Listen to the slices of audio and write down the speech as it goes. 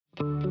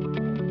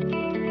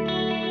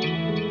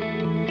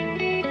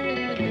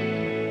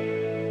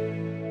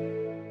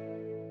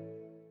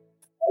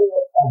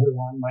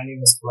My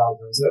name is Paral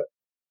Joseph.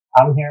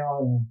 I'm here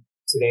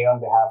today on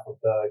behalf of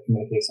the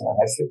Communication and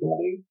History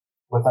Committee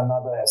with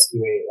another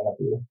SQA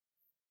interview.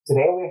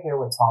 Today we're here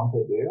with Tom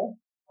Perdue,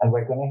 and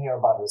we're going to hear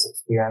about his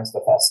experience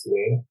with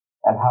SQA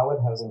and how it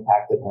has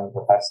impacted him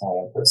professionally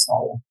and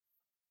personally.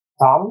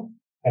 Tom,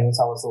 can you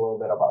tell us a little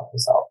bit about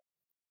yourself?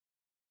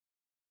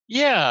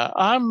 Yeah,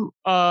 I'm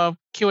a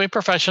QA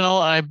professional.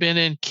 I've been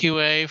in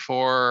QA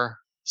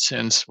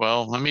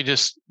let me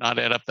just not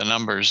add up the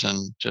numbers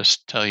and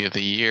just tell you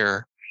the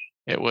year.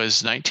 It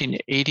was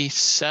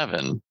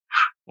 1987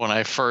 when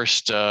I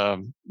first,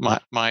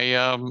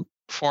 my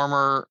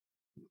former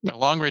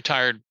long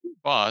retired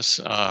boss,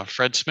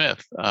 Fred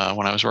Smith,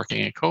 when I was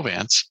working at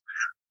Covance,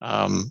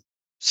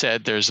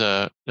 said there's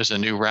a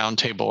new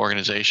roundtable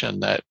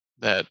organization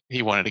that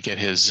he wanted to get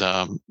his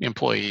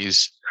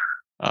employees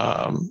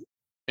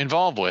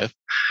involved with,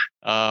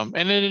 and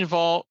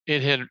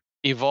it had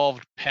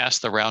evolved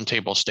past the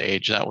roundtable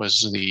stage. That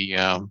was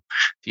the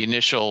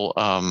initial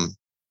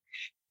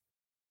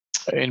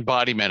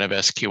embodiment of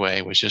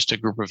SQA, was just a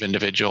group of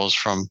individuals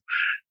from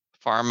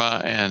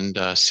pharma and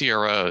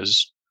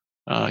CROs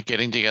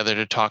getting together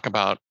to talk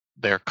about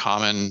their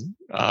common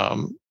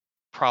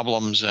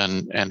problems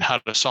and how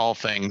to solve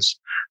things,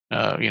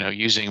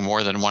 using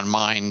more than one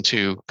mind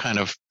to kind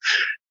of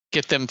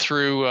get them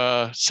through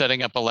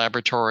setting up a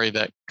laboratory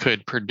that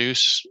could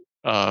produce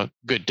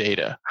good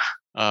data,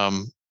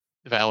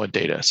 valid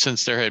data,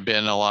 since there had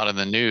been a lot in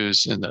the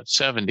news in the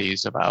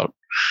 70s about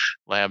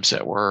labs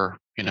that were,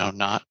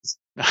 not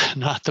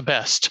the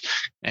best.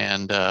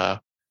 And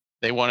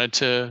they wanted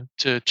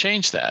to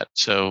change that.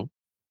 So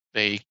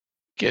they,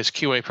 as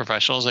QA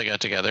professionals, they got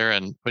together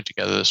and put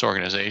together this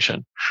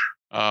organization.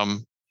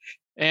 And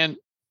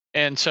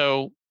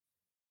so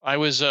I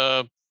was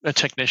a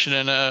technician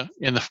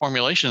in the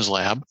formulations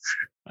lab,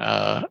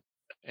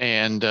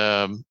 and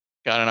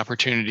got an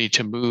opportunity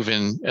to move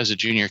in as a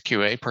junior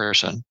QA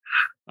person,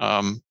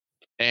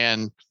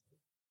 and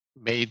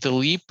made the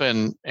leap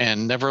and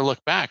never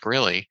looked back,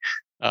 really.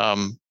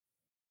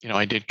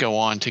 I did go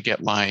on to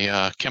get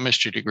my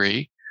chemistry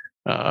degree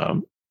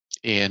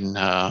in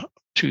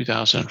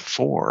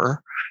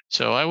 2004.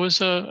 So I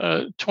was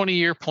a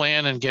 20-year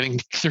plan, and getting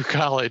through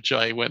college,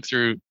 I went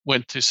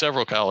to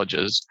several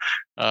colleges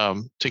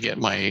to get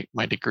my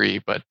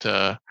degree, but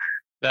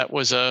that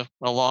was a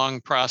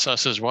long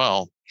process as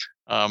well.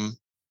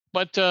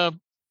 But the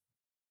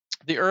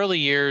early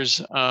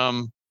years,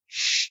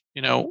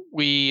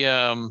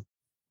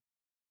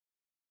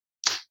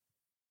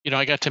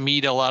 I got to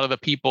meet a lot of the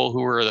people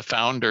who were the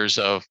founders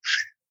of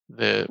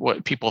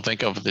what people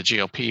think of the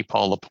GLP: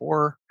 Paul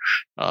Lepore,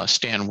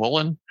 Stan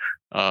Woolen.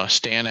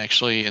 Stan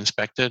actually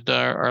inspected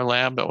our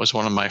lab. That was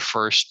one of my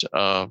first,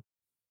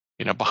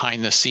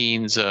 behind the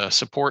scenes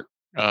support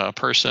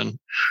person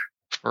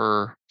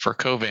for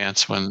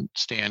Covance, when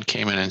Stan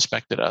came and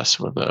inspected us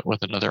with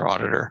another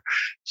auditor.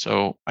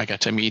 So I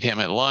got to meet him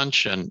at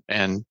lunch and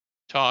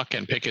talk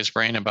and pick his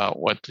brain about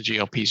what the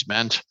GLPs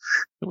meant.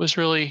 It was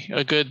really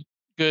a good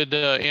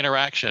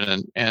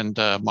interaction, and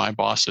my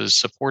bosses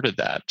supported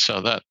that.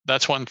 So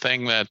that's one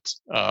thing that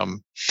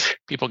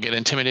people get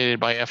intimidated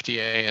by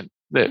FDA, and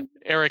that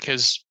Eric,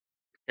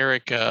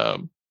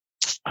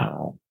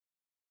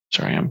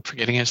 sorry, I'm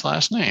forgetting his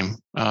last name.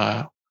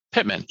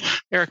 Pittman,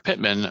 Eric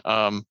Pittman,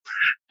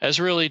 has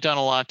really done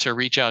a lot to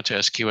reach out to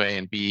SQA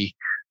and be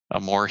a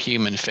more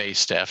human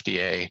face to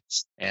FDA,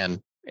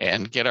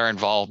 and get our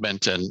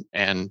involvement,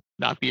 and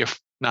not be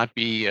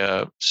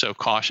so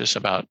cautious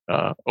about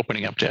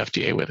opening up to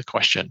FDA with a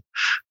question.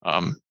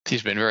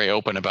 He's been very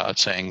open about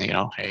saying,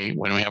 hey,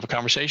 when we have a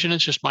conversation,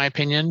 it's just my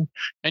opinion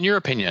and your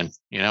opinion.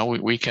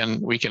 We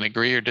can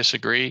agree or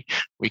disagree.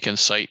 We can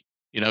cite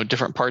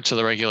different parts of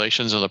the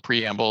regulations or the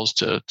preambles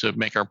to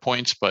make our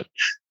points, but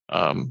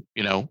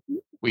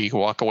we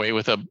walk away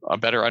with a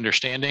better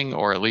understanding,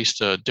 or at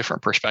least a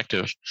different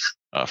perspective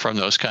from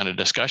those kind of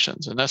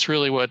discussions. And that's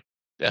really what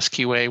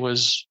SQA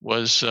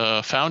was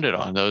founded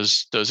on,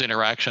 those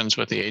interactions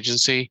with the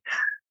agency.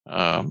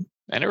 And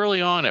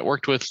early on, it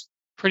worked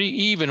pretty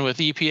even with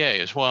EPA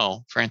as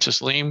well. Frances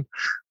Leem,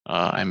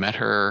 I met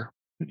her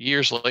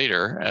years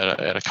later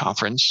at a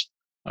conference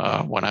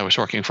when I was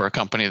working for a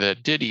company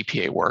that did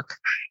EPA work.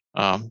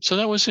 So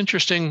that was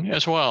interesting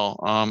as well.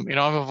 I've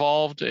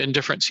evolved in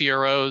different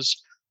CROs,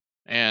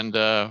 and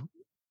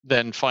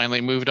then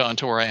finally moved on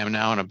to where I am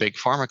now in a big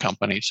pharma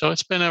company. So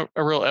it's been a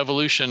real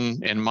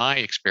evolution in my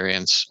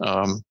experience,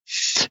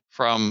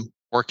 from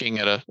working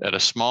at a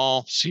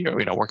small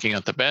CRO, working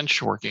at the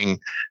bench, working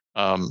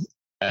at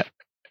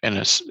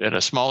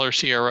a smaller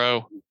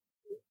CRO,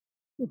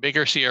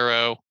 bigger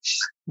CRO,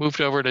 moved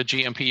over to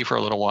GMP for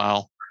a little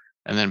while,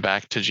 and then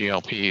back to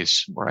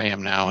GLPs, where I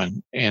am now at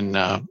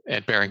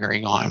Boehringer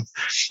Ingelheim.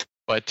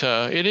 But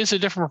it is a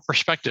different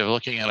perspective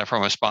looking at it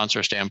from a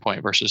sponsor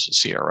standpoint versus a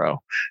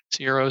CRO.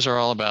 CROs are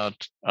all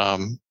about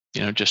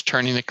just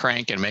turning the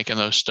crank and making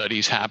those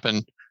studies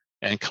happen,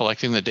 and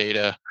collecting the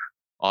data,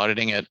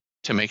 auditing it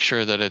to make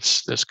sure that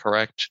it's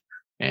correct,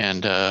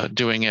 and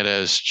doing it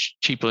as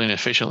cheaply and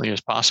efficiently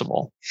as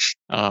possible.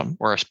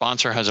 Where a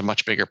sponsor has a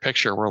much bigger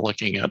picture, we're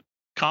looking at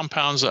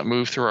compounds that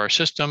move through our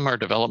system, our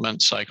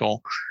development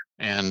cycle,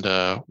 and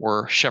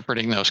we're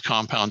shepherding those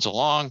compounds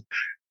along,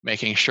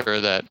 making sure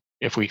that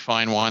if we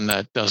find one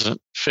that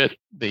doesn't fit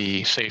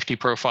the safety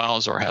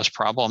profiles or has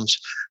problems,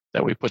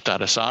 that we put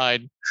that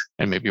aside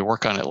and maybe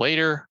work on it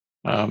later.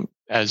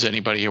 As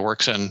anybody who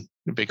works in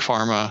big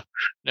pharma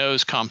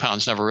knows,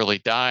 compounds never really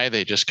die.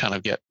 They just kind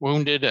of get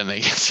wounded and they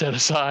get set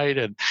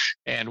aside,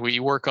 and we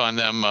work on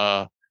them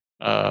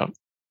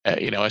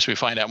as we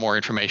find out more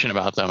information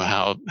about them,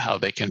 how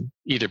they can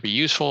either be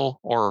useful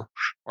or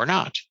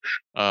not.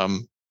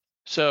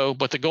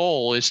 But the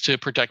goal is to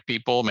protect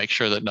people, make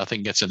sure that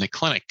nothing gets in the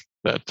clinic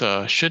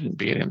that shouldn't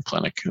be in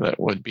clinic, that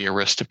would be a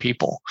risk to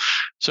people.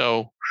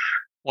 So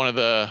one of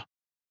the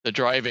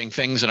driving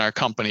things in our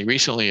company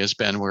recently has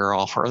been we're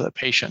all for the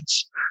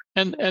patients,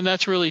 and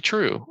that's really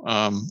true.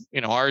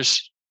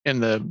 Ours in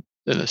the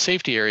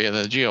safety area,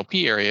 the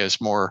GLP area,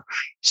 is more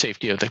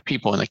safety of the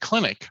people in the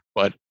clinic,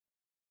 but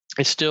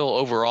it's still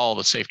overall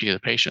the safety of the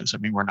patients. I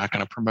mean, we're not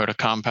going to promote a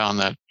compound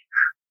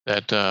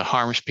that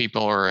harms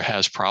people or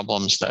has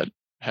problems, that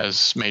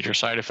has major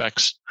side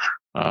effects.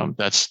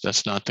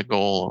 That's not the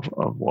goal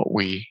of what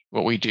we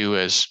do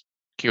as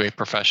QA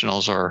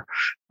professionals or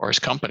as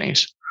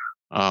companies.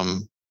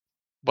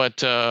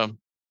 But a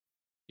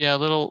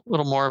little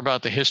more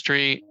about the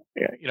history.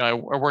 I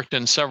worked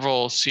in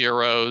several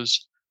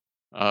CROs,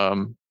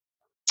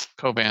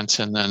 Covance,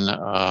 and then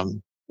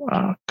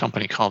a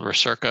company called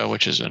Recirca,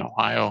 which is in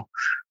Ohio.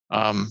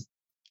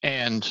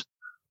 And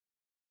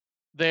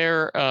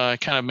there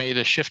kind of made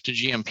a shift to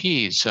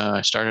GMPs.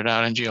 I started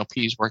out in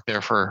GLPs, worked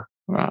there for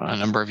a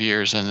number of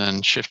years, and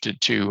then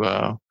shifted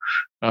to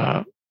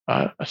a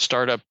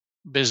startup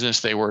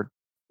business. They were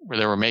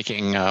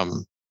making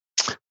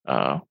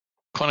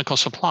clinical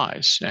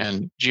supplies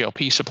and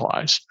GLP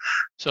supplies.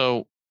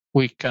 So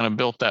we kind of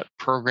built that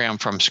program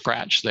from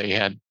scratch. They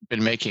had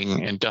been making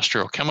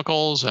industrial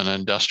chemicals and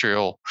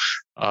industrial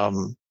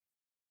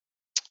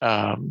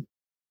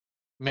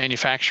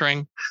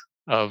manufacturing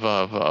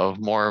of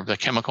more of the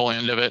chemical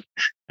end of it,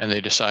 and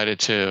they decided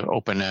to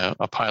open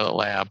a pilot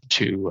lab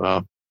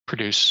to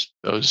produce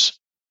those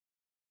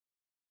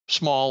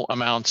small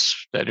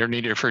amounts that are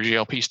needed for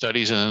GLP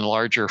studies and then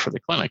larger for the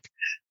clinic.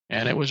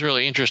 And it was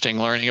really interesting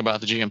learning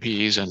about the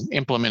GMPs and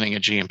implementing a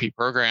GMP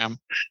program,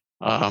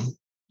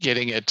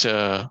 getting it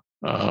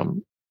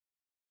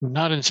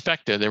not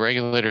inspected. The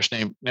regulators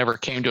never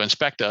came to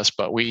inspect us,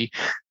 but we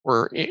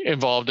were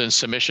involved in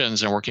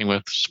submissions and working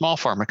with small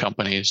pharma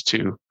companies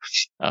to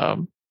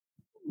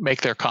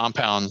make their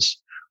compounds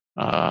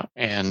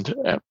and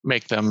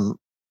make them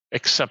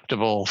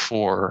acceptable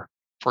for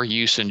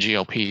use in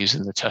GLPs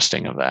and the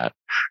testing of that.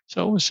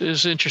 So it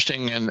was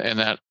interesting in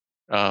that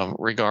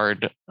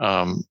regard,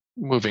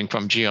 moving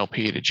from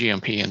GLP to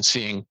GMP and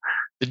seeing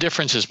the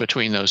differences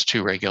between those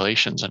two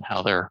regulations and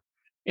how they're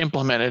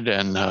implemented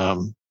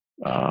and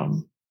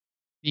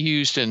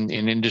used in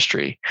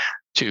industry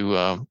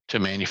to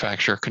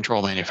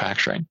control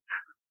manufacturing.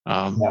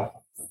 Yeah.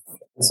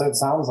 So it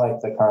sounds like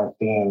the current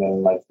theme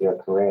in your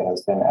career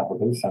has been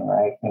evolution,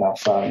 right?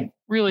 From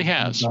really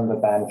has from the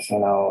bench,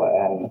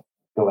 and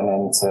going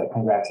into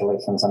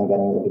congratulations on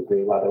getting the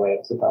degree, by the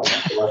way,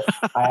 2004.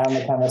 I am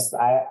a chemist.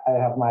 I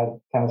have my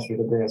chemistry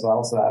degree as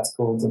well, so that's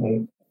cool to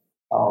me.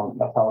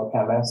 A fellow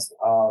chemist.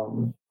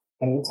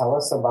 Can you tell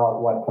us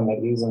about what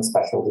committees and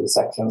specialty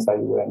sections that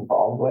you were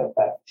involved with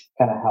that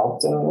kind of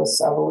helped in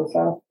this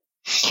evolution?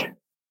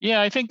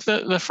 Yeah, I think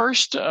the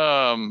first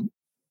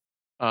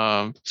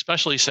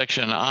specialty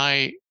section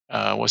I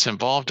was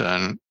involved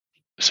in,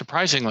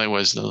 surprisingly,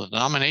 was the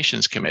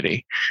nominations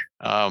committee.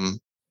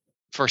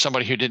 For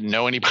somebody who didn't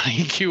know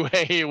anybody in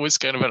QA, it was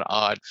kind of an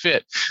odd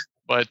fit.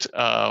 But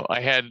I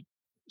had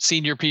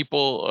senior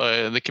people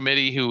in the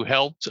committee who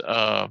helped,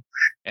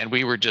 and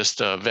we were just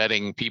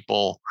vetting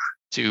people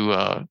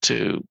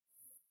to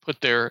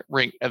put their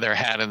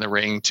hat in the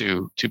ring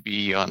to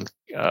be on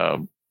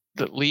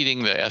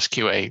leading the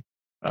SQA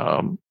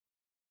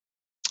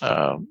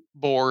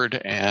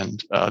board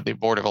and the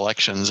board of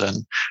elections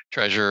and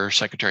treasurer,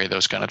 secretary,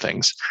 those kind of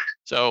things.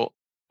 So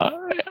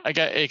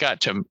it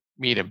got to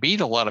me to meet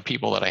a lot of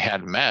people that I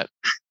hadn't met.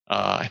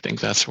 I think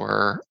that's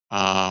where,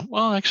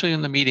 actually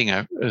in the meeting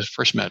I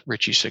first met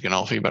Richie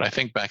Siganolfi, but I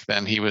think back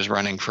then he was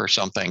running for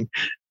something,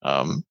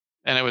 and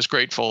I was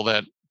grateful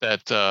that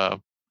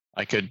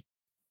I could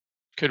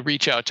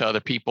reach out to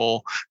other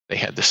people. They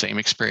had the same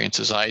experience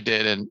as I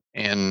did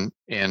in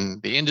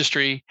the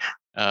industry,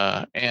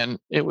 and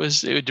it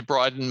would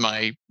broaden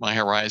my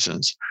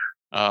horizons.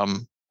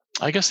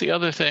 I guess the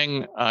other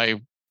thing I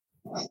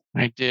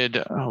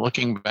did,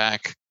 looking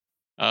back,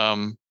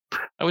 I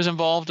was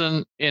involved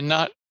in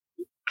not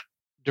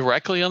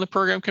directly on the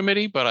program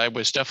committee, but I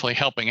was definitely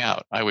helping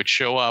out. I would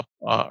show up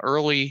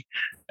early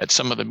at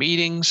some of the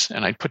meetings,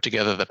 and I'd put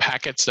together the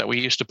packets that we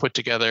used to put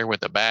together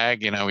with a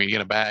bag. You get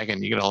a bag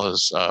and you get all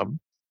those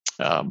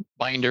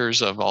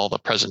binders of all the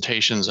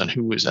presentations and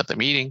who was at the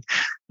meeting.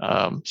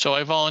 So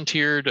I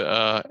volunteered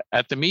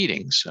at the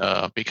meetings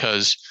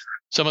because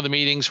some of the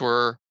meetings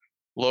were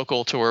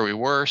local to where we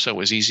were, so it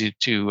was easy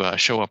to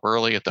show up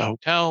early at the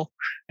hotel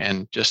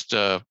and just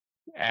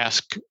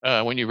ask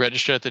when you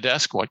register at the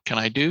desk, what can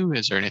I do?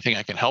 Is there anything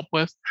I can help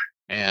with?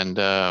 And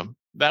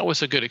that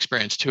was a good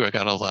experience too. I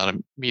got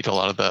meet a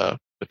lot of the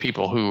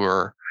people who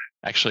were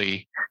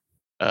actually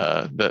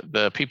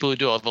the people who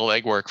do all the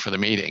legwork for the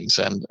meetings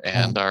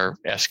and our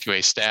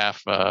SQA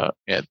staff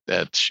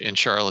in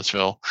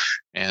Charlottesville,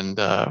 and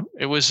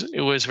it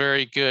was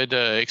very good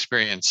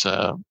experience.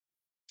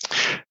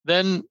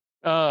 Then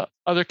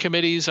other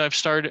committees I've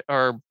started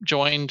or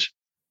joined,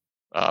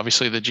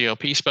 obviously the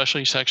GLP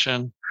specialty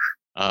section.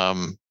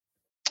 I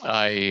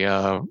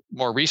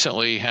more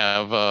recently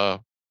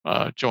have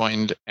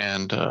joined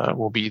and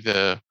will be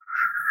the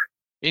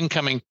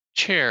incoming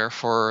chair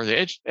for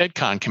the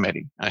EdCon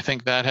committee. I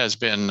think that has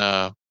been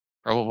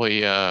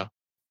probably a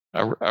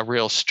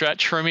real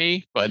stretch for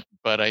me, but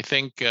I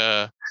think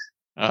I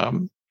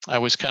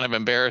was kind of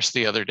embarrassed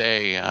the other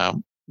day.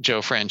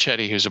 Joe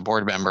Franchetti, who's a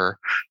board member,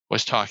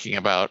 was talking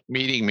about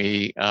meeting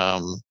me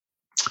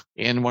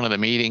in one of the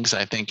meetings,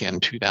 I think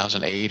in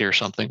 2008 or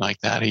something like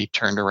that. He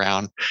turned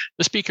around.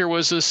 The speaker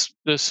was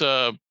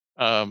the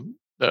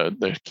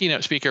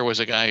keynote speaker was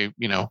a guy,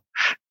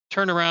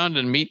 turn around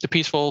and meet the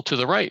people to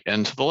the right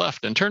and to the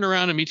left, and turn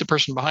around and meet the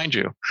person behind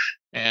you.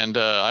 And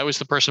I was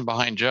the person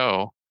behind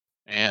Joe,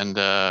 and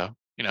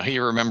he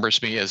remembers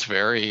me as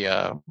very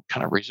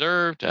kind of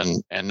reserved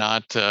and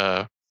not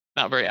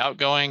very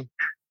outgoing.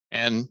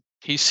 And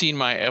he's seen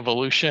my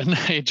evolution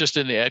just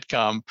in the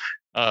EdCom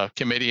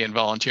committee and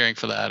volunteering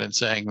for that, and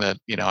saying that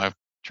I've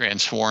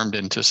transformed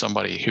into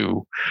somebody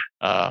who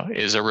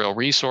is a real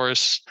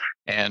resource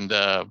and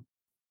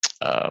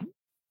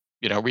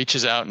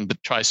reaches out and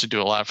tries to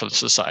do a lot for the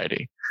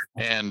society.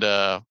 And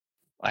I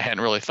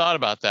hadn't really thought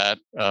about that,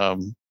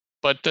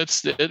 but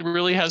it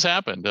really has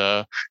happened.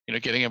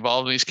 Getting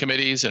involved in these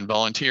committees and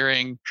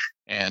volunteering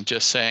and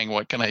just saying,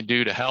 what can I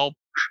do to help,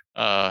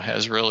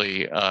 has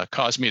really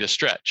caused me to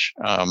stretch.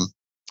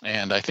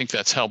 And I think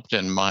that's helped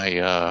in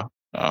my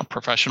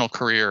professional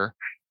career,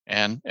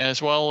 and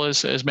as well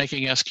as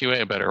making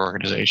SQA a better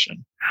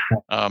organization.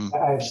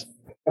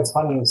 It's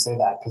funny you say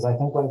that, because I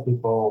think when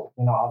people,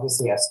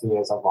 obviously SQA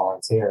is a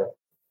volunteer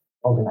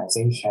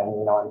organization,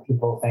 and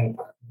people think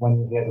when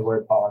you hear the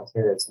word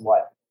volunteer, it's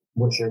what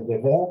you're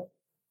giving,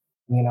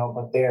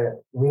 but there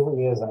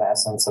really is an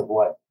essence of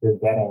what you're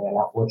getting and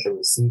what you're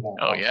receiving.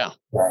 Oh, yeah.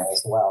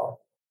 As well.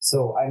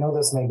 So I know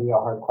this may be a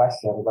hard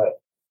question, but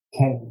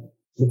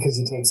because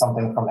you take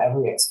something from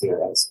every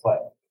experience,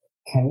 but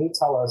can you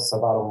tell us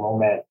about a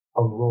moment,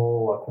 a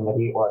role, a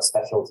committee, or a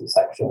specialty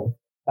section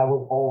that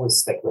will always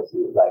stick with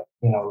you, that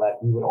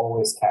you would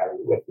always carry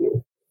with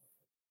you?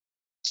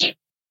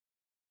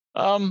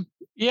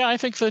 Yeah, I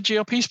think the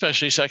GLP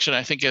specialty section,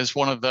 I think, is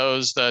one of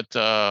those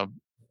that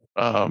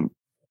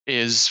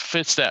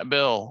fits that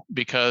bill,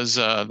 because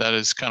that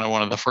is kind of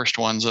one of the first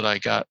ones that I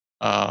got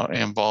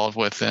involved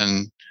with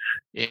in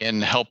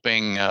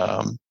helping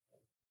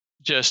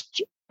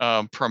just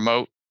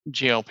promote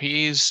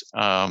GLPs.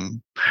 I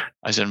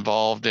was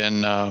involved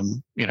in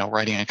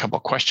writing a couple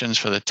of questions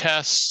for the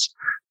tests.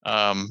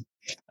 I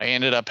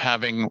ended up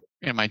having,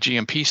 in my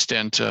GMP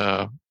stint,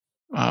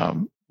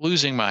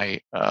 losing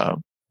my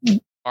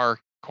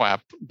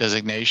RQAP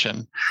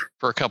designation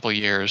for a couple of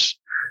years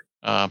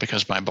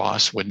because my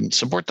boss wouldn't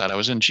support that. I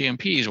was in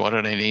GMPs. What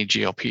did I need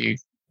GLP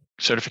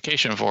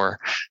certification for?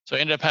 So I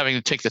ended up having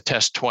to take the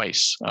test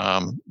twice,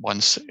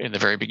 once in the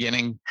very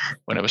beginning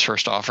when it was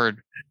first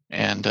offered,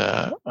 and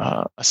a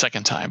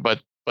second time.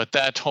 But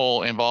that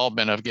whole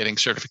involvement of getting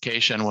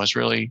certification was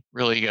really,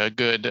 really a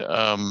good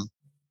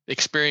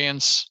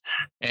experience,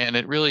 and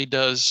it really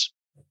does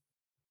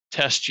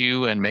test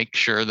you and make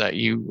sure that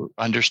you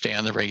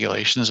understand the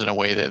regulations in a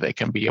way that they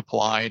can be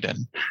applied.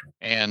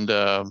 And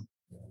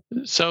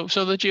so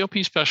the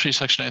GLP specialty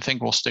section, I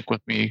think, will stick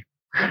with me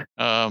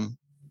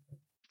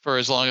for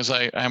as long as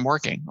I'm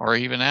working, or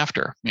even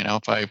after.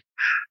 If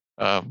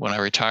when I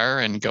retire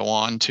and go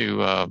on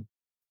to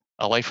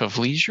a life of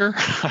leisure,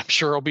 I'm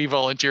sure I'll be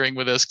volunteering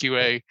with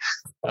SQA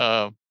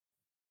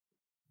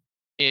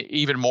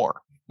even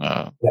more.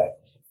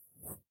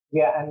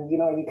 Yeah, and you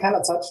kind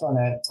of touched on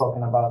it,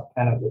 talking about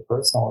kind of your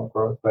personal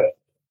growth, but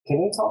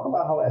can you talk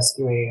about how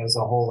SQA as a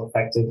whole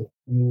affected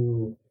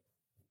you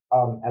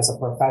as a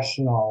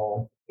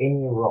professional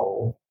in your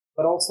role,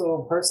 but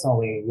also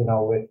personally,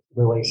 with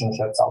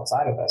relationships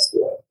outside of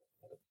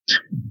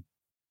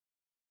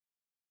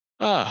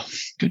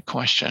SQA? Good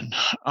question.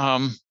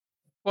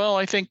 Well,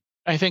 I think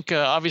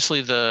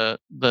obviously the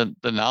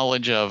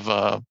knowledge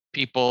of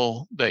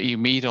people that you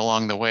meet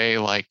along the way,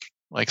 like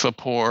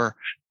Lepore,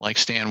 like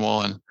Stan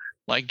Woolen,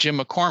 like Jim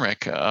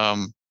McCormick.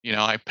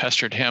 I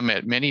pestered him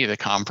at many of the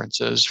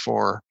conferences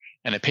for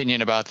an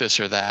opinion about this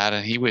or that,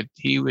 and he would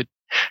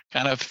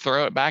kind of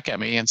throw it back at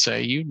me and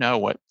say,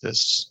 what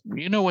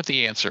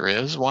the answer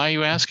is. Why are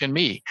you asking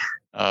me?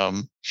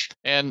 And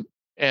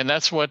and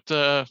that's what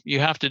you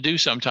have to do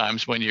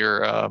sometimes when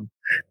you're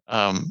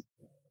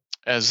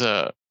as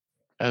a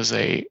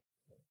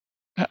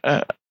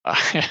uh,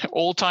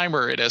 old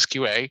timer at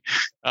SQA,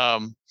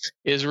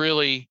 is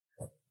really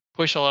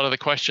push a lot of the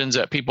questions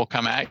that people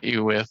come at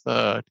you with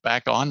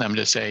back on them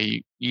to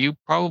say you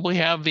probably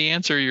have the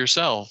answer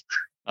yourself.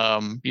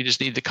 You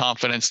just need the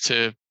confidence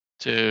to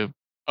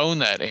own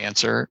that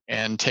answer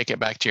and take it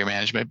back to your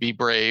management. Be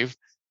brave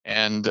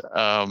and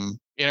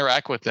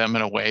interact with them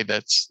in a way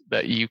that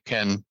you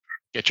can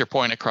get your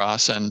point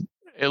across and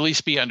at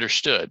least be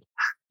understood.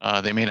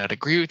 They may not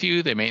agree with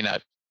you. They may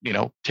not,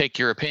 take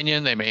your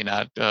opinion. They may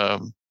not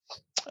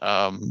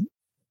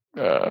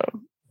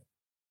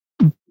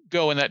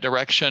go in that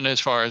direction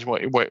as far as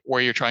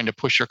where you're trying to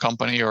push your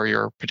company or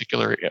your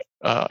particular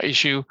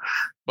issue,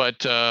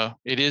 but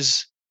it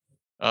is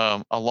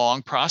a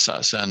long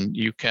process, and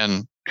you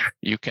can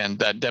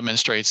that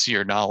demonstrates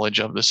your knowledge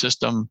of the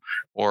system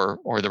or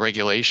the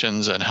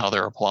regulations and how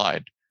they're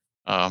applied,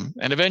 and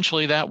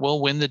eventually that will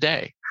win the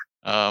day.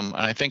 And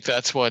I think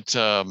that's what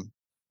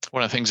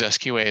one of the things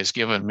SQA has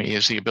given me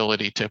is the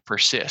ability to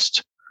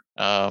persist,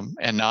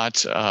 and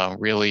not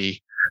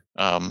really.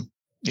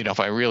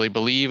 If I really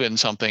believe in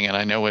something and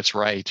I know it's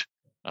right,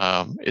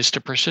 is to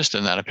persist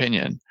in that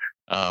opinion.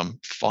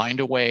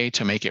 Find a way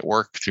to make it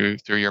work through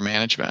your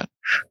management.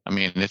 I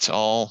mean, it's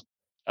all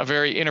a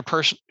very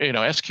interpersonal.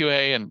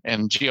 SQA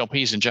and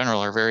GLPs in general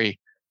are very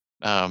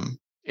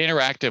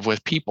interactive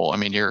with people. I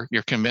mean, you're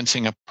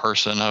convincing a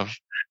person of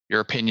your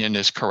opinion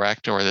is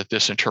correct, or that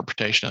this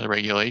interpretation of the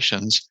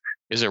regulations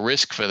is a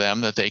risk for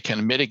them that they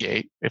can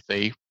mitigate if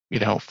they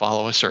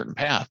follow a certain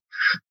path.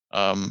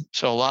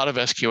 So a lot of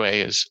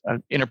SQA is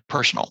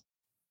interpersonal.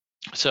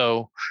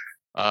 So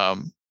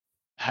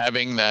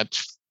having that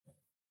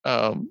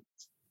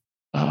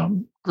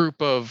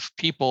group of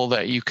people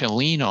that you can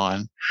lean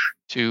on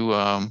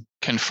to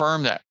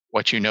confirm that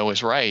what you know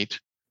is right,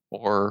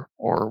 or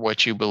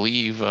what you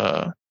believe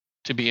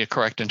to be a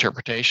correct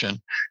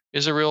interpretation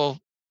is a real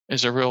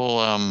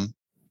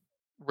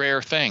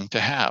rare thing to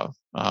have,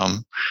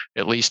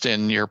 at least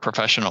in your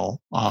professional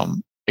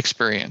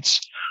experience.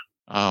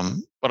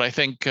 But I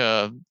think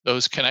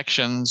those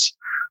connections,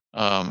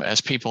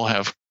 as people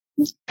have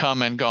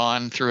come and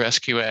gone through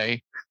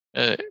SQA,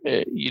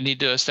 you need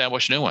to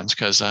establish new ones,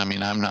 because I'm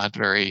not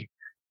very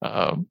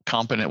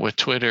competent with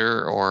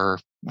Twitter or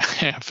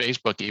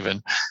Facebook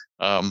even.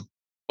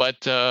 But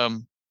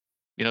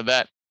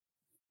that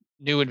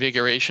new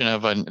invigoration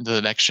of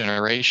the next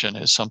generation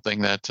is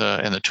something that,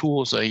 and the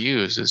tools they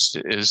use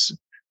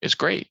is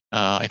great.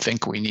 I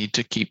think we need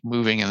to keep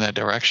moving in that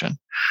direction.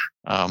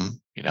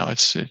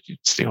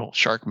 It's the old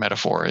shark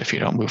metaphor. If you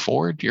don't move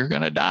forward, you're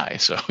going to die.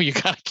 So you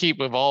got to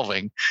keep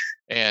evolving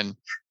and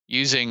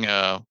using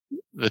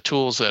the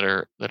tools that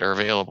are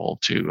available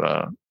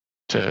to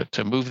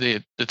move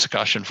the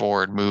discussion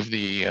forward, move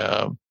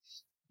the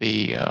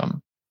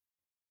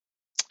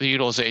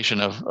utilization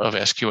of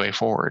SQA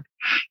forward.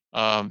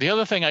 The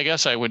other thing I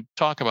guess I would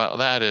talk about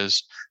that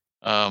is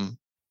the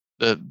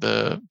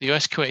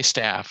SQA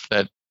staff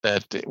that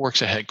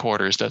works at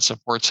headquarters that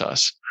supports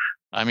us.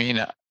 I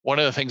mean, one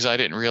of the things I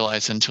didn't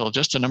realize until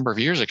just a number of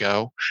years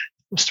ago,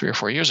 it was 3 or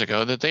 4 years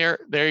ago, that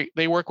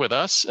they work with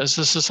us as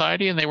a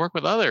society, and they work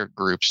with other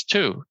groups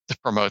too to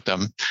promote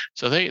them.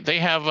 So they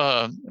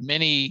have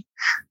many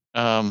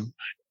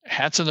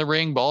hats in the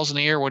ring, balls in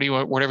the air,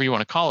 whatever you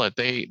want to call it.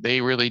 They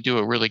really do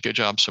a really good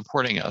job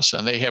supporting us,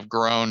 and they have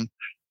grown.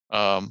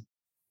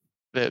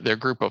 Their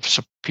group of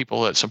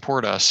people that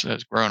support us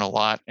has grown a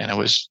lot, and it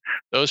was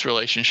those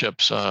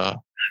relationships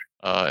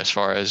as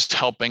far as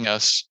helping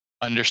us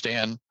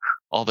understand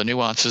all the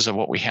nuances of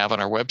what we have on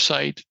our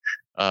website,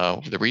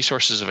 the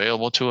resources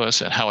available to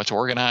us, and how it's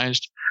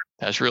organized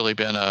has really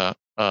been a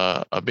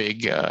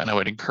big, and I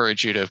would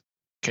encourage you to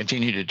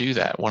continue to do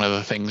that. One of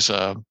the things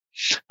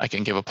I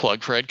can give a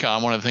plug for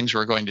EdCom. One of the things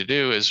we're going to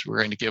do is we're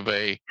going to give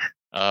a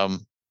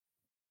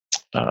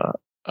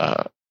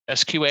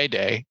SQA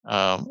day,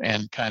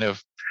 and kind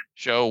of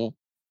show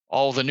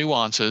all the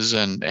nuances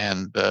and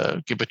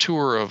give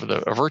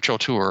a virtual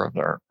tour of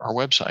our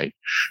website,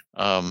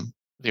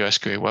 the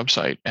SQA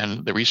website,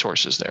 and the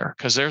resources there,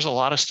 because there's a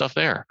lot of stuff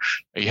there.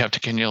 You have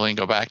to continually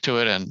go back to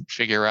it and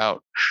figure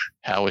out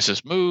how is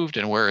this moved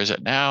and where is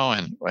it now,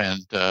 and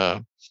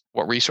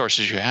what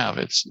resources you have.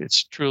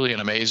 It's truly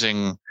an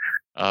amazing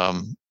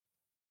amount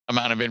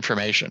of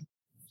information.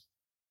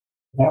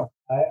 Yeah,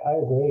 I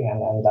agree,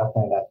 and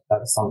definitely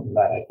that's something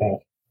that I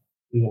think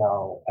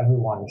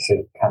everyone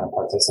should kind of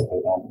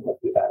participate in with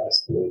that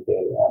SQA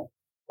day.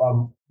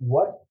 And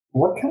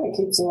what kind of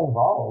keeps you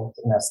involved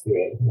in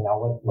SQA?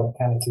 What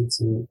kind of keeps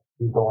you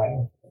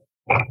going?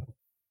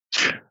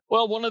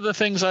 Well, one of the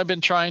things I've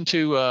been trying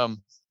to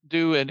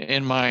do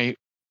in my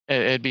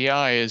at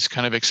BI is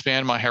kind of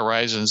expand my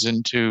horizons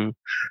into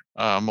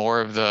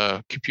more of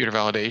the computer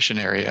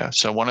validation area.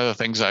 So one of the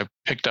things I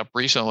picked up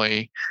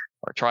recently,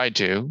 or tried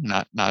to,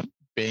 not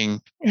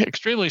being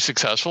extremely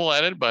successful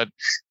at it, but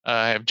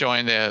I have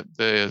joined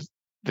the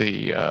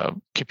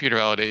computer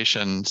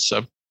validation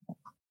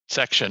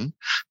section,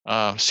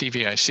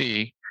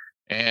 CVIC,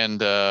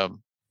 and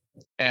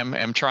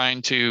am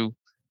trying to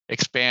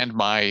expand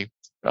my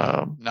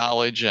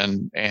knowledge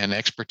and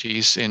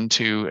expertise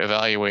into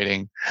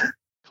evaluating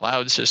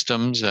cloud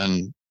systems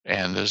and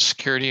the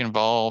security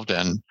involved,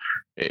 and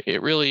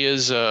it really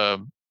is a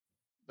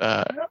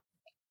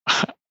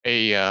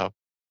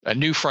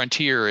new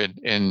frontier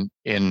in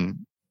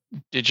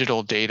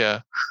digital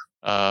data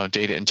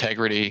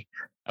integrity.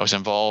 I was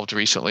involved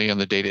recently in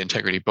the data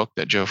integrity book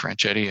that Joe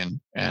Franchetti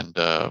and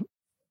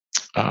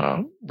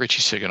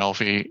Richie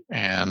Sigonolfi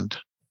and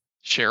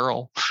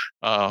Cheryl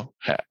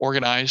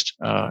organized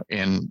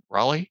in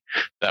Raleigh.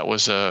 That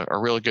was a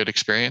really good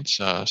experience.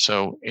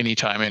 So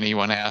anytime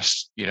anyone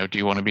asks, do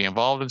you want to be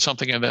involved in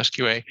something at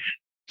SQA,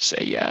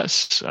 say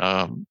yes.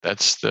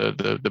 That's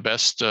the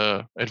best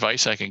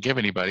advice I can give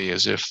anybody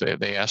is if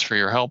they ask for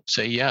your help,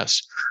 say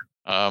yes.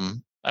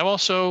 I've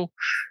also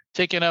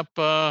taken up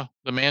the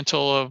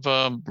mantle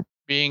of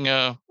being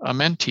a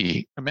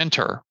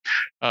mentor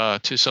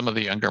to some of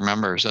the younger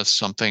members. That's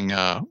something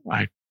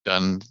I've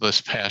done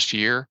this past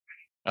year.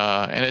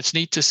 And it's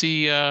neat to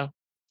see, I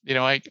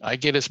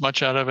get as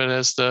much out of it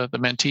as the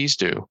mentees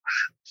do.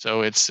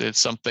 So it's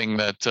something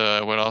that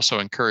I would also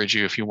encourage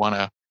you if you want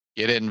to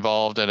get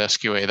involved at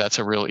SQA. That's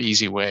a real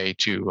easy way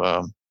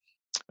to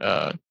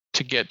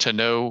get to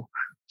know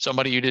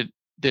somebody you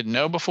didn't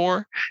know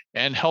before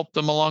and help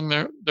them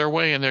along their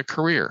way in their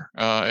career.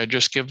 And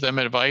just give them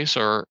advice,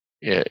 or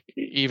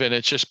even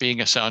it's just being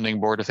a sounding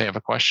board if they have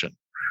a question.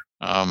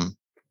 The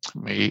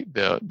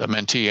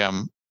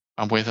mentee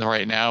I'm with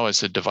right now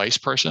is a device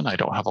person. I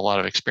don't have a lot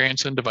of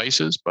experience in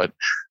devices, but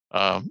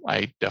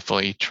I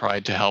definitely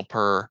tried to help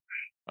her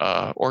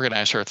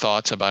organize her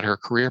thoughts about her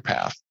career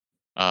path.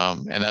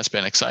 And that's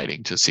been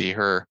exciting to see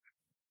her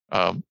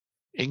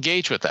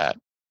engage with that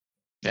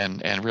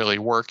and really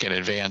work in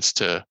advance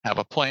to have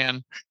a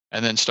plan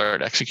and then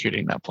start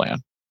executing that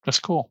plan. That's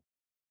cool.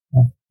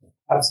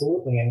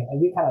 Absolutely.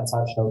 And you kind of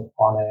touched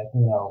on it,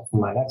 for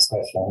my next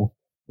question,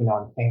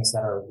 on things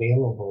that are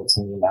available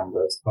to new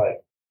members.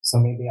 But so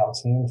maybe I'll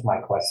change my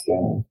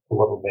question a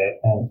little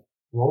bit. And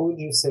what would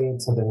you say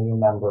to the new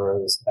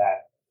members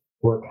that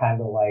were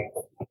kind of like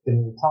the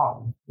new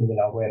Tom,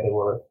 where they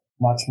were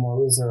much more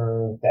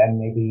reserved and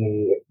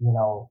maybe,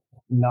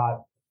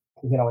 not,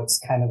 it's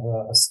kind of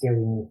a scary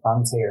new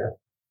frontier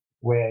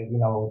where,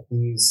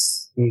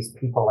 these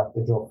people like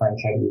the Joe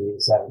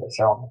Franchettis and the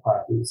Cheryl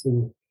McCarthy's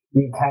who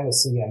you kind of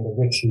see in the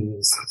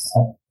Richies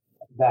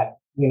that,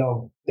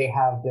 they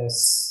have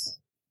this,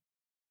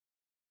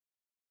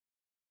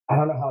 I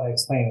don't know how to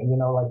explain it,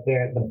 like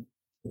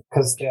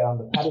because they're on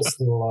the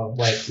pedestal of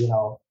like, it's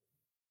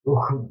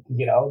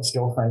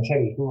Joe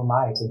Franchetti. Who am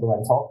I to go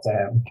and talk to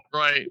him?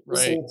 Right.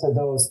 Say to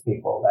those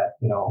people that,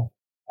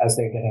 as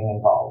they're getting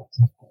involved.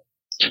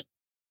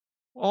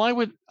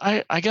 Well,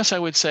 I guess I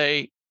would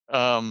say,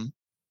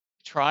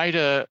 try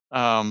to,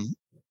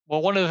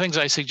 one of the things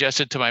I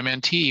suggested to my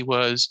mentee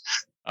was,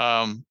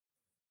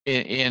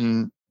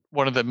 in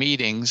one of the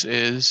meetings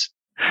is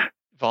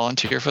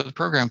volunteer for the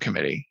program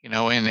committee, in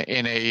one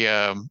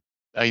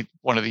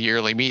of the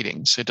yearly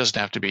meetings. It doesn't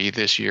have to be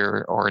this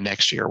year or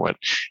next year.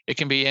 It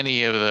can be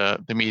any of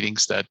the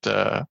meetings that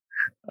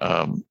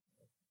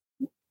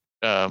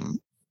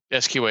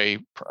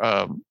SQA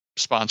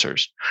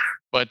sponsors.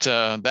 But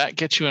that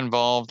gets you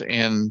involved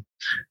in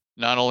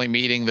not only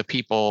meeting the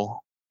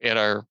people at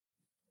our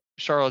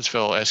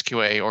Charlottesville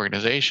SQA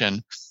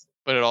organization,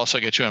 but it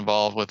also gets you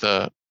involved with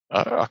a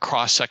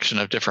cross section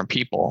of different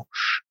people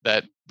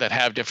that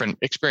have different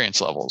experience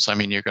levels. I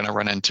mean, you're going to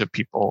run into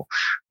people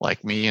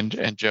like me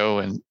and Joe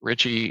and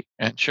Richie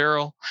and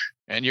Cheryl,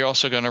 and you're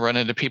also going to run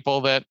into people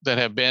that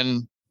have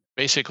been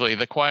basically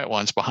the quiet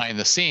ones behind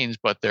the scenes,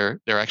 but they're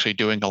actually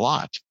doing a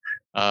lot.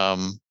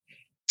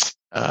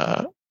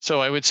 So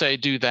I would say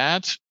do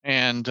that.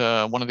 And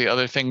one of the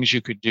other things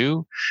you could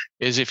do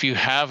is if you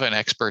have an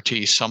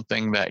expertise,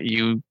 something that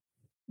you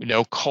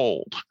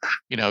cold,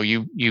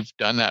 you've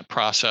done that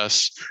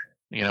process,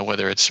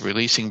 whether it's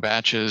releasing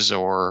batches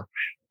or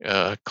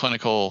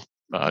clinical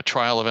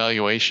trial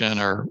evaluation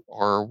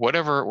or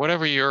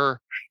whatever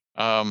your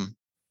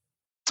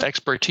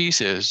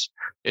expertise is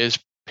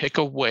pick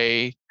a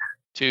way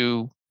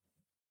to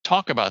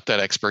talk about that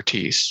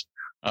expertise,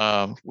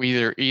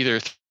 either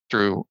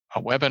through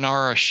a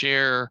webinar, a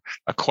share,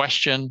 a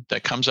question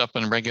that comes up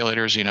in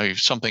regulators,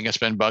 something that's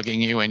been bugging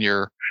you in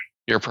your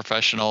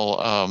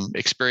professional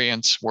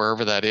experience,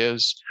 wherever that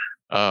is.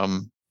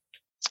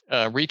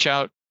 Reach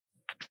out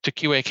to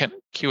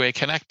QA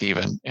Connect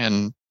even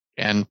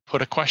and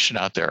put a question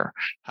out there.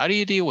 How do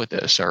you deal with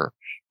this? Or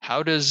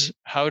how do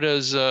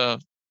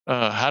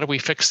we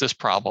fix this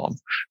problem?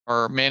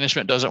 Or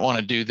management doesn't want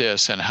to do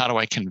this, and how do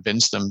I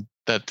convince them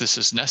that this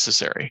is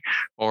necessary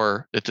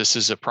or that this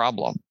is a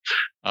problem?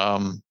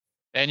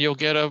 And you'll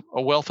get a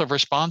wealth of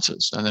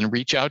responses, and then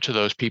reach out to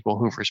those people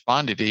who've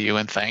responded to you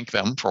and thank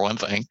them for one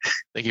thing.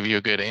 They give you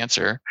a good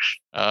answer.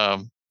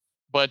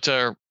 But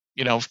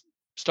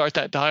start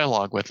that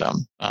dialogue with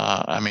them.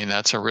 I mean,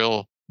 that's a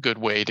real good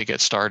way to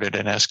get started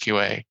in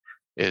SQA,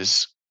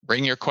 is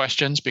bring your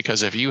questions,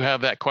 because if you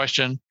have that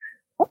question,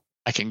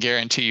 I can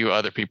guarantee you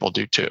other people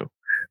do too.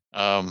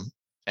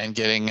 And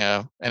getting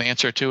an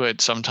answer to it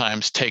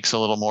sometimes takes a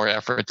little more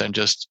effort than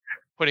just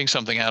putting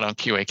something out on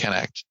QA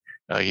Connect.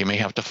 You may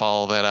have to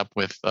follow that up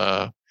with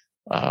a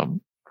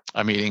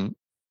meeting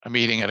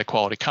at a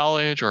quality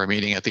college or a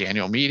meeting at the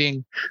annual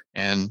meeting,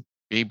 and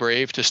be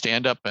brave to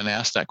stand up and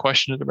ask that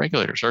question to the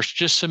regulators, or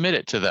just submit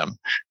it to them.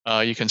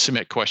 You can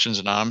submit questions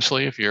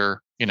anonymously if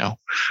you're,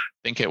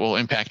 think it will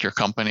impact your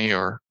company,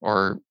 or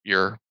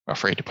you're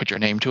afraid to put your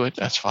name to it.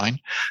 That's fine.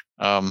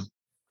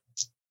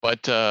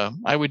 But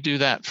I would do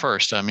that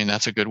first. I mean,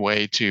 that's a good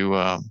way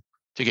to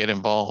get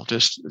involved.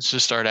 Just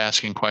start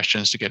asking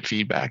questions to get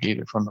feedback,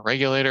 either from the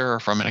regulator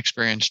or from an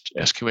experienced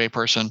SQA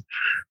person.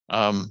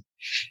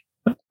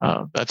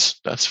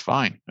 That's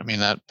fine. I mean,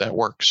 that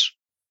works.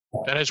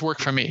 That has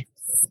worked for me.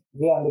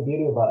 Yeah, and the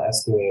beauty about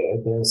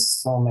SQA, there's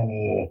so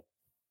many,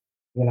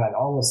 it can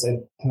almost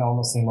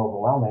seem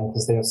overwhelming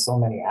because there's so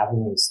many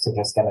avenues to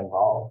just get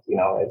involved.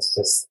 It's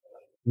just,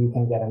 you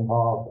can get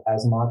involved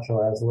as much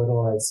or as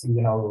little as, you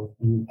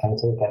can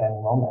take at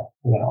any moment.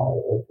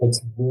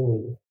 It's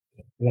really,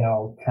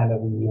 kind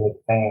of a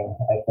unique thing,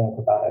 I think,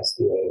 about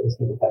SQA is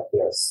that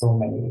there are so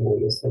many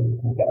ways that you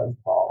can get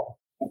involved.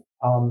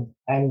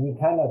 And you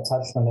kind of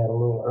touched on it a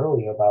little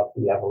earlier about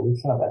the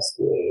evolution of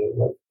SQA.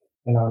 Like,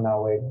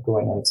 now we're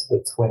going into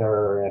the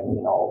Twitter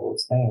and, all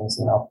those things,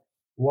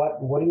 What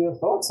are your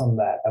thoughts on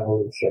that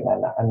evolution,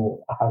 and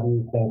how do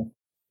you think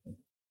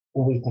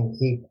we can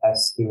keep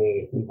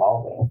SQA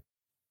evolving?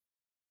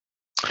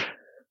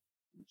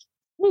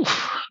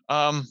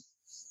 Well,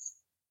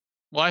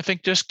 I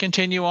think just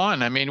continue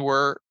on. I mean,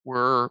 we're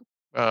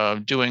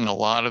doing a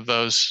lot of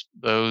those.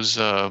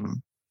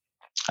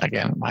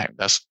 Again,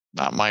 that's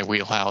not my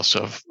wheelhouse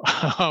of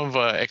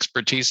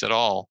expertise at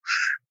all.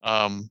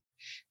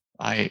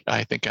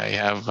 I think I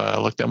have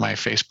looked at my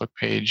Facebook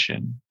page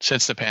and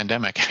since the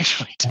pandemic,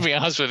 actually, to be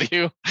honest with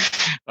you.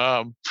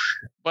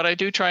 But I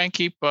do try and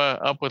keep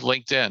up with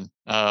LinkedIn.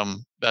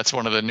 That's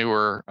one of the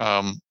newer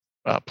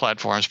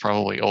platforms,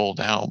 probably old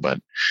now, but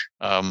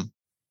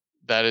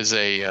that is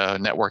a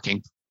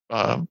networking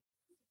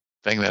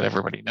thing that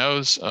everybody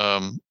knows.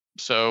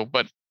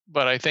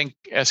 But I think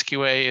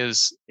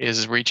SQA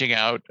is reaching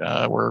out.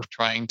 We're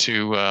trying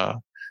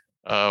to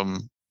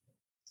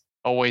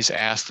always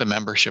ask the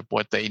membership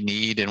what they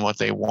need and what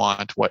they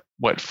want,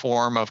 what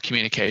form of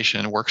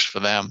communication works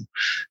for them,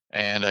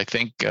 and I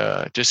think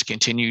just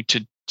continue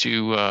to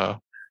do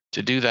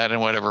that in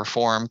whatever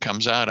form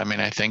comes out. I mean,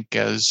 I think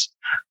as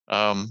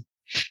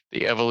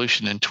the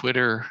evolution in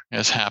Twitter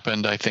has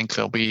happened, I think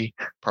there'll be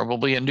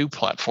probably a new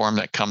platform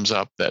that comes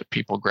up that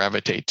people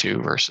gravitate to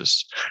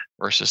versus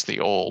the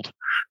old.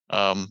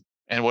 And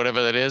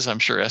whatever that is, I'm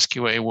sure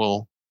SQA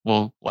will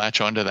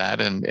latch onto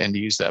that and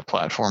use that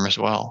platform as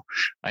well.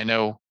 I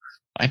know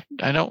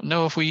I don't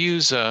know if we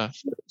use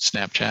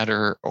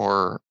Snapchat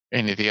or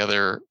any of the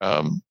other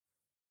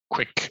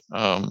quick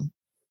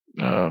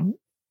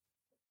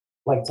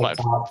like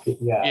TikTok.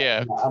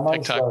 Yeah. I'm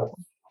TikTok.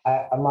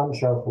 I'm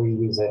unsure if we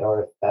use it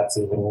or if that's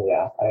even.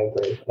 Yeah, I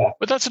agree. Yeah.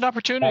 But that's an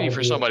opportunity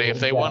for somebody if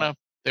they want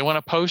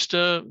to post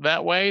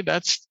that way.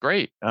 That's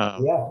great.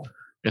 Yeah.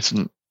 It's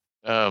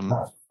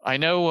I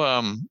know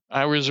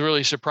I was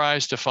really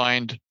surprised to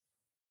find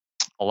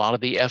a lot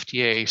of the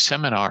FDA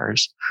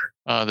seminars.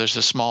 There's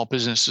a small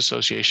business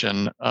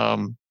association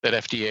that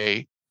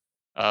FDA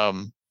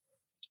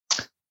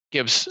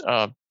gives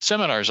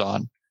seminars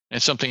on.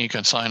 It's something you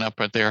can sign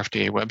up at their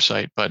FDA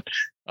website, but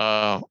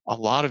a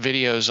lot of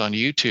videos on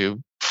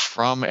YouTube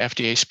from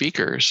FDA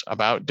speakers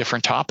about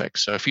different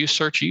topics. So if you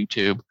search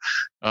YouTube,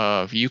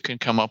 you can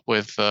come up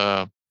with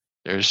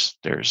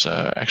there's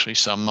actually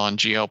some on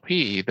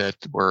GLP that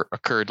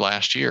occurred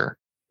last year,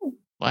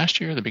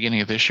 the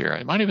beginning of this year.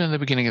 It might have been the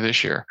beginning of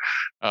this year.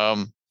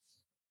 And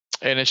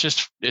it's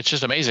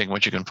just amazing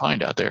what you can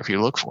find out there if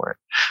you look for it.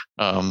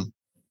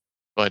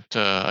 But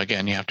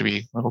again, you have to be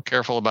a little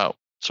careful about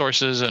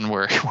sources and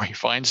where you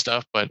find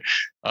stuff. But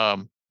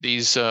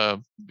these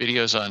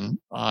videos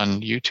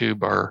on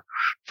YouTube are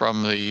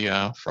from the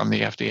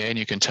FDA, and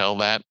you can tell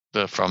that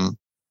from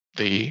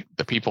the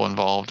people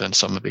involved and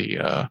some of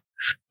the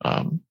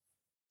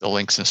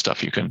links and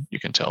stuff. You can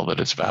tell that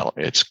it's valid.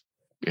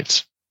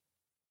 It's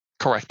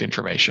correct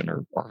information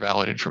or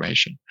valid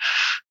information.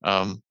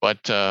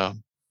 But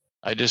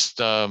I just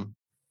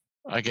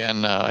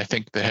again, I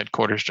think the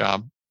headquarters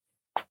job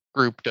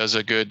group does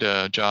a good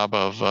job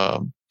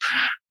of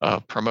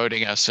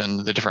promoting us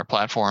in the different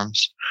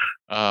platforms.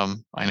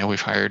 I know we've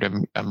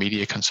hired a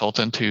media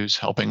consultant who's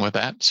helping with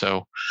that.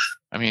 So,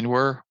 I mean,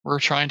 we're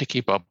trying to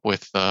keep up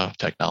with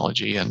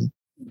technology and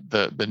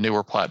the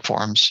newer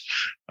platforms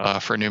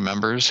for new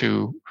members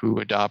who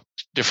adopt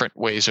different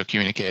ways of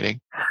communicating.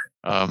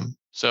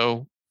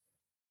 So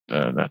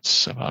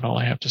that's about all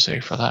I have to say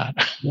for that.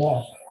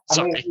 Yeah.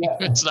 Sorry,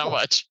 it's not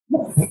much.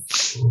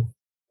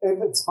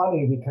 It's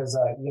funny because,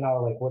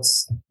 like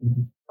what's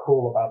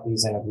cool about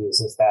these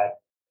interviews is that,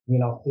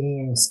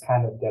 themes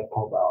kind of get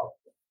pulled out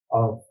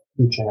of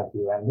each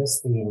interview, and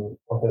this theme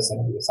of this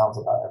interview sounds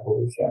about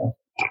evolution.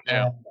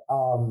 Yeah.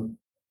 And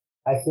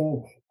I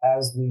think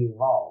as we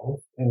evolve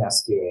in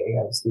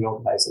SQA, as the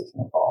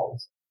organization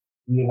evolves,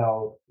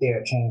 there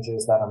are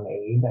changes that are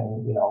made,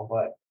 and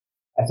but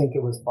I think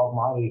it was Bob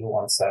Marley who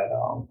once said,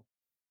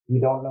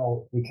 you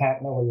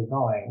can't know where you're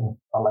going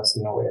unless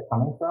you know where you're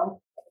coming from.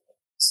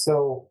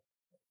 So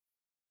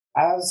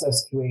as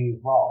SQA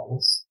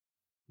evolves,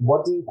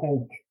 what do you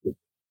think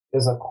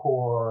is a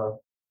core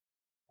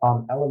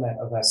element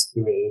of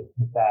SQA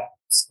that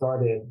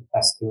started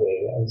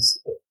SQA as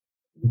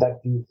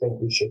that you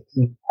think we should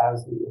keep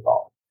as we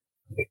evolve?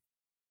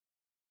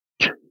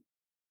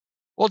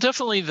 Well,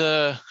 definitely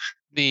the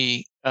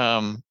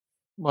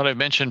what I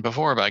mentioned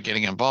before about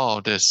getting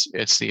involved is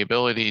it's the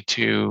ability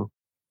to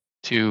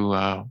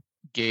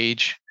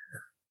gauge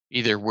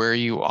either where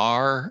you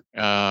are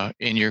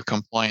in your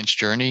compliance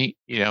journey,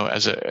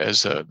 as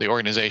the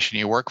organization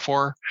you work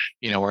for,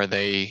 are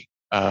they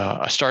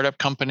a startup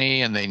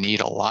company and they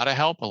need a lot of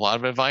help, a lot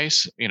of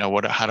advice,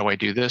 how do I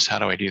do this? How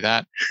do I do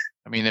that?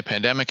 I mean, the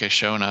pandemic has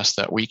shown us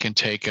that we can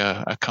take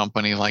a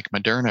company like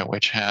Moderna,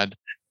 which had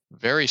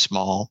very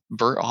small,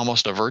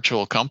 almost a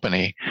virtual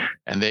company,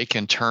 and they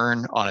can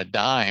turn on a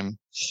dime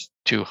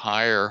to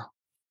hire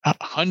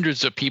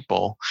hundreds of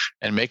people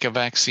and make a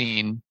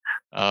vaccine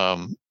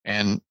and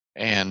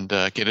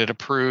get it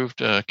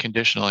approved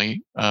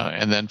conditionally,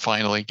 and then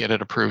finally get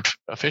it approved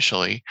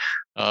officially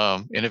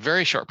in a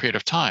very short period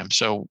of time.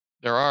 So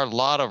there are a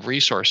lot of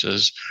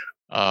resources.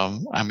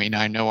 I mean,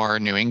 I know our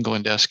New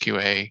England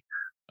SQA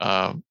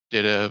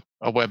did a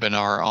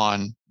webinar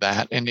on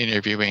that and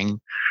interviewing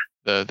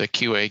the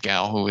QA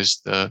gal who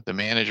was the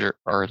manager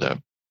or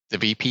the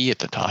VP at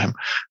the time,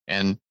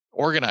 and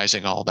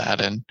organizing all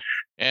that.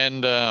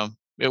 And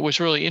it was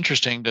really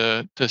interesting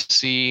to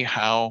see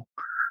how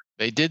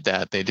they did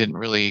that. They didn't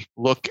really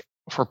look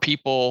for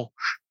people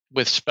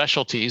with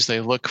specialties. They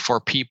look for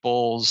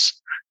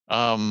people's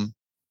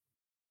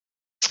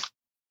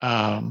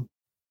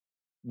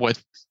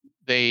what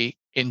they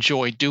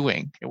enjoy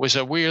doing. It was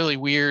a really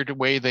weird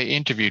way they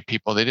interviewed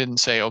people. They didn't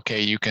say,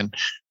 okay, you can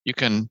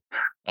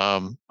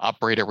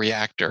operate a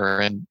reactor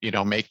and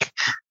make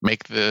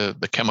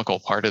the chemical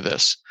part of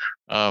this.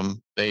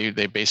 They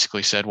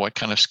basically said, what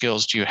kind of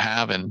skills do you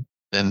have, and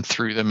then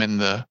threw them in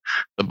the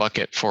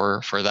bucket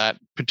for that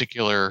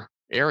particular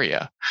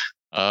area.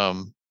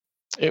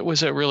 It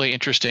was a really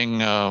interesting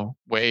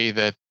way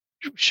that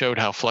showed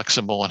how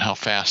flexible and how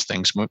fast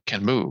things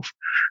can move.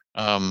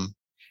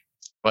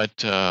 But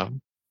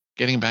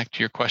getting back to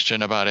your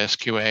question about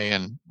SQA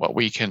and what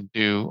we can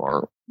do,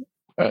 or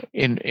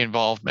in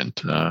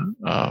involvement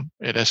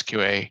at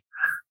SQA.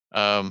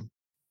 I'm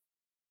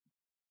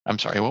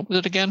sorry, what was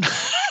it again?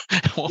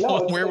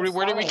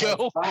 Where did we go?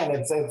 It's fine.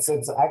 It's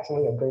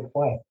actually a great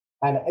point.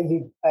 And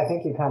I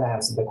think you kind of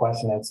answered the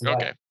question. It's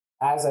okay.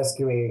 As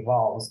SQA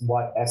evolves,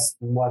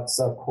 what's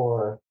a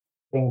core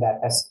thing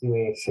that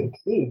SQA should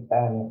keep?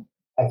 And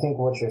I think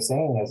what you're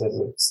saying is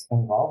it's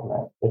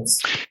involvement.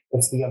 It's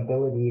the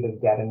ability to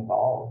get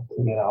involved,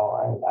 and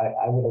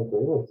I would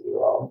agree with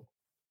you.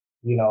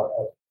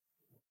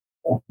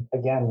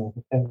 Again,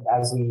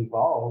 as we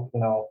evolve,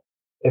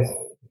 if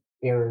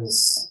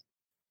there's,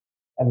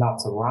 and not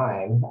to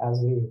rhyme, as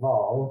we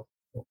evolve,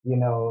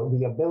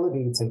 the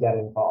ability to get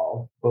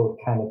involved will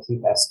kind of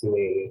keep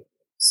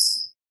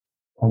SQA's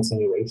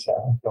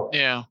continuation going.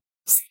 Yeah.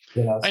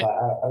 So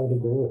I would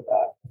agree with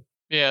that.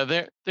 Yeah,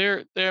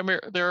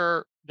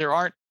 there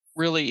aren't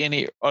really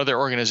any other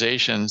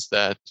organizations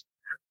that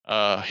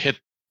hit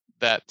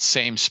that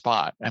same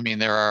spot. I mean,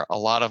 there are a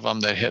lot of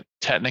them that hit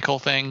technical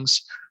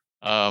things.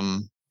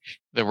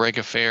 The Reg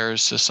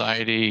Affairs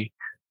Society,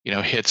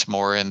 hits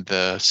more in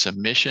the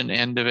submission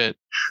end of it.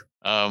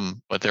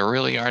 But there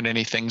really aren't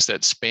any things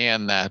that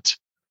span that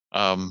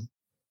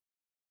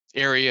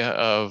area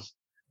of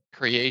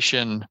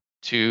creation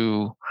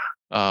to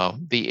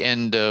the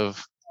end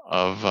of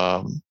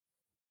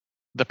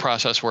the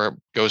process where it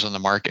goes on the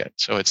market.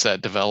 So it's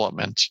that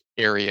development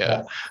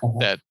area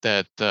that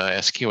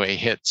SQA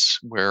hits,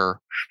 where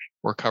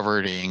we're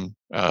covering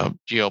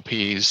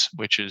GLPs,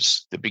 which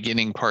is the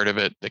beginning part of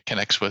it that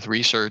connects with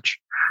research.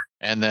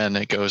 And then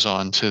it goes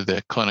on to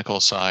the clinical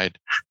side,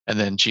 and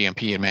then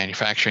GMP and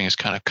manufacturing is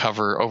kind of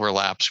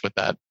overlaps with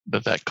that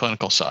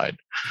clinical side.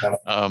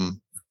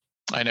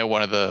 I know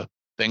one of the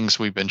things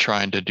we've been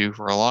trying to do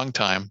for a long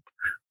time,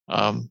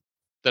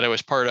 that I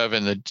was part of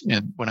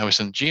when I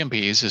was in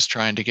GMPs, is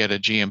trying to get a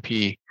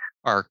GMP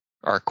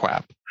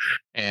RQAP,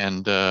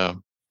 and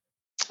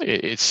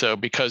it's so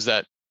because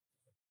that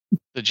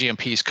the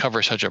GMPs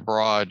cover such a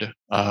broad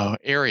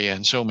area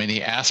and so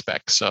many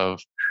aspects of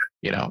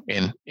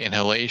in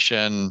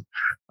inhalation,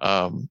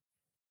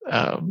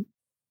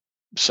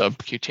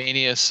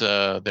 subcutaneous,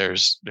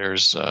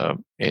 there's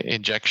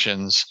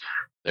injections,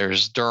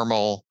 there's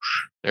dermal,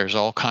 there's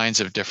all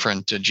kinds of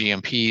different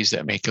GMPs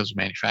that make those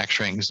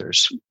manufacturings.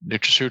 There's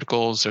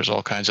nutraceuticals, there's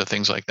all kinds of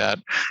things like that.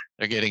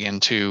 They're getting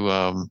into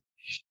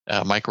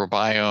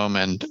microbiome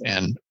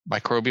and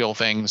microbial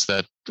things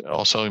that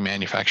also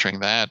manufacturing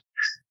that.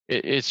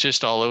 it's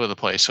just all over the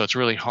place. So it's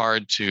really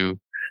hard to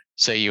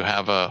say you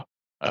have a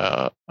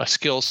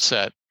skill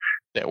set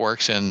that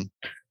works in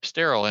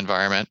sterile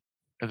environment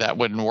that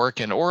wouldn't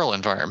work in oral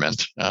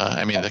environment.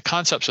 I mean, the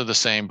concepts are the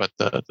same, but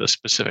the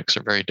specifics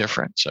are very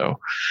different. So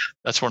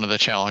that's one of the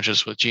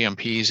challenges with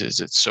GMPs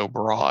is it's so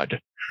broad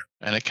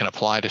and it can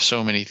apply to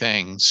so many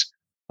things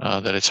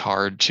that it's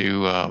hard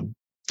to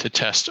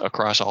test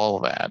across all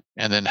of that.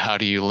 And then how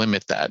do you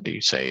limit that? Do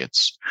you say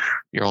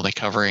you're only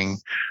covering,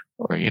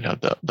 or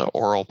the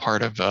oral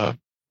part of the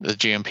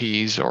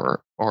GMPs,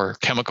 or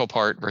chemical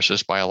part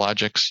versus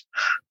biologics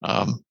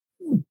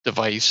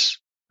device?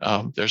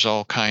 There's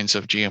all kinds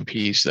of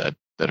GMPs that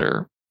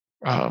are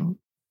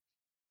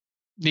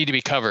need to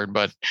be covered,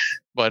 but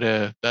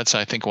that's,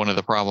 I think, one of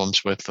the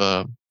problems with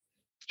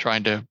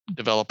trying to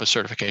develop a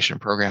certification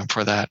program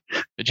for that.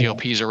 The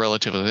GLPs are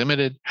relatively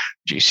limited.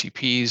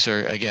 GCPs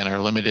are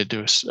limited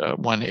to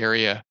one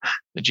area.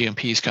 The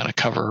GMPs kind of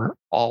cover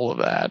all of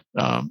that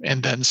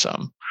and then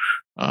some.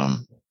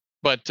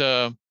 But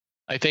I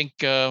think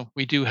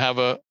we do have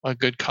a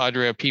good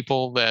cadre of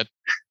people that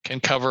can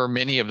cover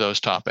many of those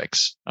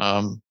topics.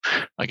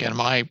 Again,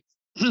 my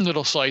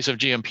little slice of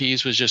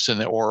GMPs was just in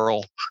the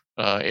oral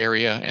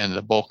area and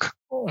the bulk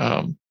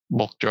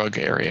drug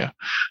area.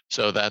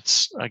 So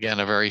that's, again,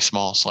 a very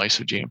small slice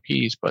of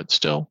GMPs, but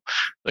still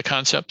the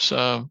concepts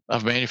of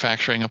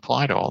manufacturing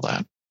apply to all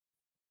that.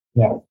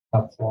 Yeah,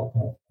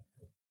 absolutely.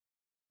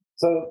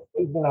 So,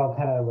 kind of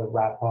to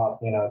wrap up,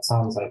 it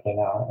sounds like,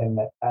 and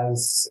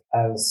as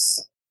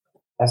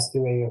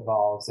S2A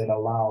evolves, it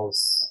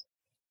allows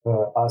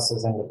for us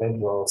as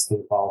individuals to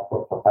evolve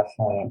both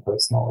professionally and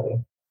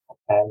personally.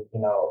 And,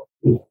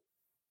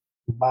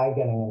 by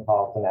getting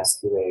involved in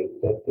S2A,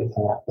 it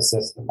can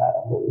assist in that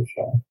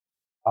evolution.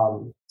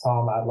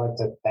 Tom, I'd like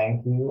to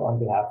thank you on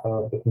behalf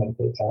of the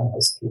Communication and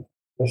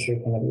History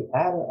Committee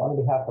and on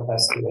behalf of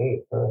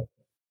S2A for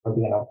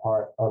being a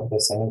part of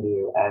this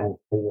interview and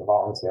for your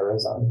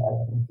volunteerism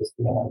and just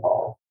being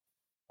involved.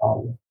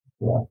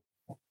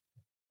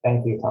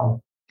 Thank you,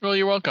 Tom. Well,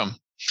 you're welcome.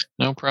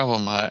 No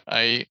problem.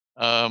 I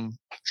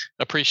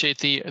appreciate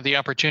the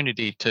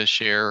opportunity to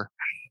share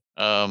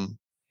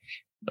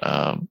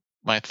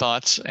my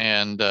thoughts,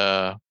 and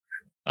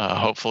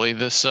hopefully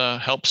this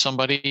helps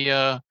somebody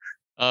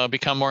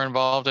become more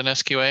involved in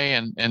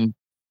SQA and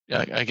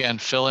again,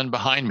 fill in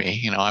behind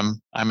me.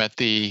 I'm at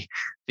the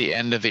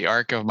end of the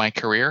arc of my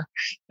career,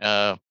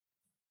 not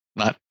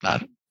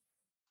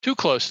too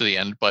close to the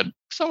end, but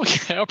so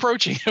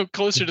approaching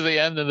closer to the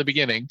end than the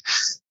beginning.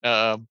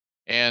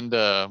 And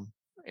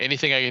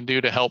anything I can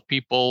do to help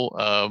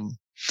people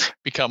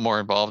become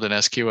more involved in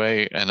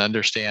SQA and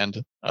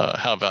understand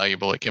how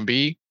valuable it can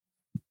be,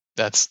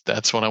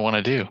 that's what I want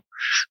to do.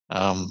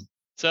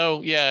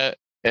 So yeah,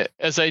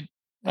 as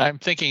I'm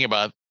thinking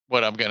about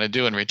what I'm going to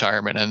do in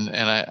retirement, and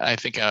I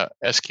think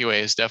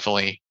SQA is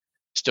definitely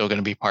still going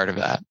to be part of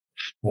that,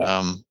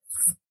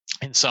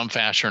 in some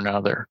fashion or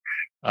another.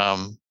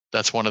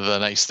 That's one of the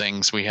nice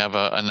things. We have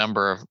a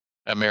number of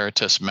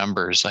emeritus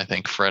members. I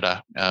think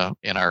Freda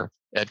in our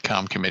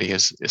EdCom committee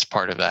is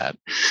part of that,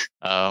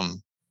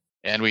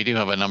 and we do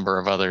have a number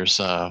of others.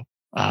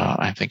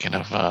 I'm thinking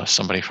of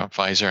somebody from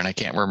Pfizer, and I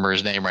can't remember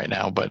his name right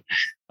now, but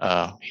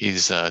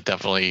he's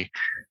definitely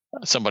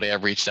somebody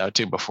I've reached out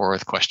to before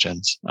with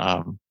questions.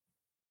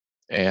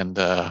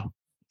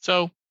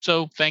 So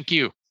thank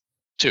you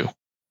too.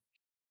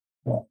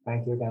 Yeah,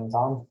 thank you again,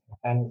 Tom.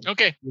 And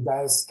okay, you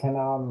guys can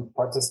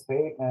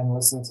participate and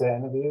listen to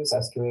interviews,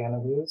 S2A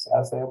interviews,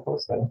 as they are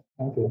posted.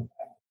 Thank you.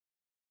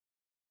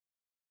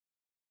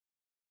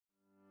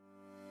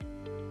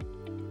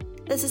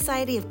 The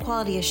Society of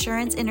Quality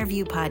Assurance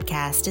Interview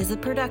Podcast is a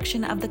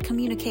production of the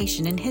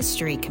Communication and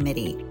History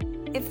Committee.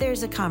 If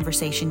there's a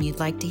conversation you'd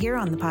like to hear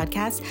on the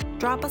podcast,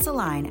 drop us a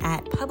line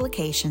at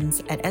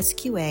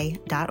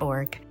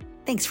publications@sqa.org.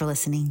 Thanks for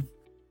listening.